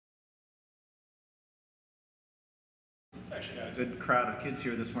Actually got a good crowd of kids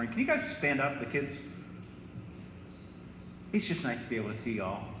here this morning. Can you guys stand up, the kids? It's just nice to be able to see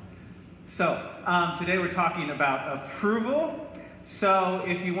y'all. So, today we're talking about approval. So,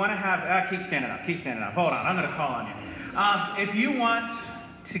 if you want to have, keep standing up. Hold on, I'm going to call on you. If you want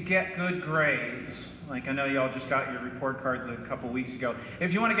to get good grades, like I know y'all just got your report cards a couple weeks ago.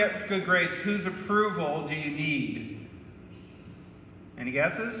 If you want to get good grades, whose approval do you need? Any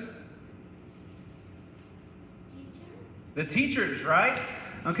guesses? The teachers, right?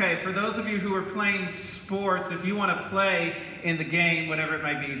 Okay, for those of you who are playing sports, if you want to play in the game, whatever it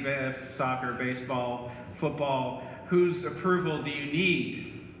might be, soccer, baseball, football, whose approval do you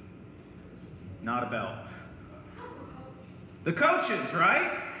need? Not a bell. The coaches,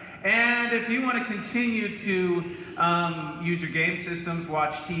 right? And if you want to continue to use your game systems,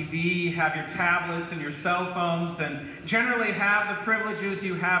 watch TV, have your tablets and your cell phones, and generally have the privileges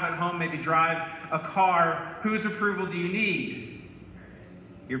you have at home, maybe drive a car, whose approval do you need?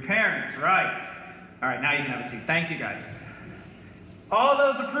 Your parents, right? All right, now you can have a seat. Thank you, guys. All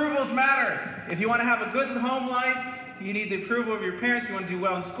those approvals matter. If you want to have a good home life, you need the approval of your parents, you want to do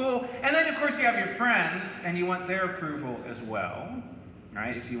well in school, and then of course you have your friends, and you want their approval as well.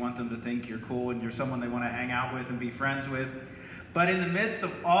 Right? If you want them to think you're cool and you're someone they want to hang out with and be friends with. But in the midst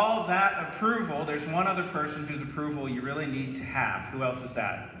of all that approval, there's one other person whose approval you really need to have. Who else is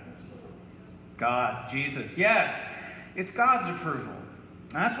that? God, Jesus. Yes, it's God's approval.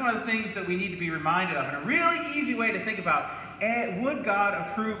 And that's one of the things that we need to be reminded of. And a really easy way to think about, would God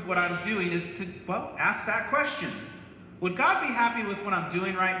approve what I'm doing, is to, well, ask that question. Would God be happy with what I'm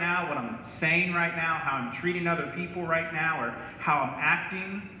doing right now, what I'm saying right now, how I'm treating other people right now, or how I'm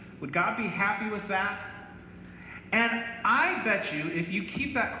acting? Would God be happy with that? And I bet you, if you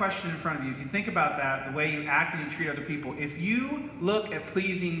keep that question in front of you, if you think about that, the way you act and you treat other people, if you look at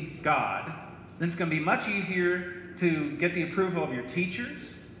pleasing God, then it's going to be much easier to get the approval of your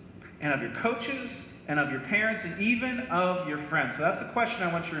teachers, and of your coaches, and of your parents, and even of your friends. So that's the question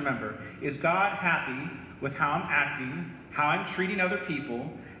I want you to remember. Is God happy with how I'm acting, how I'm treating other people,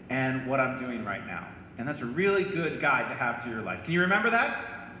 and what I'm doing right now? And that's a really good guide to have to your life. Can you remember that?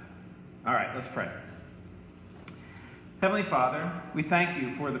 All right, let's pray. Heavenly Father, we thank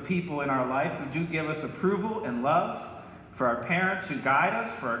you for the people in our life who do give us approval and love, for our parents who guide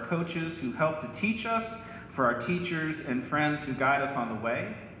us, for our coaches who help to teach us, for our teachers and friends who guide us on the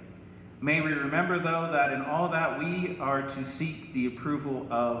way. May we remember, though, that in all that we are to seek the approval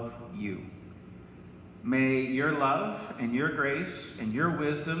of you. May your love and your grace and your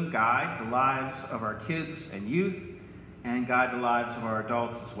wisdom guide the lives of our kids and youth, and guide the lives of our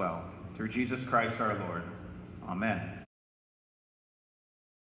adults as well. Through Jesus Christ our Lord. Amen.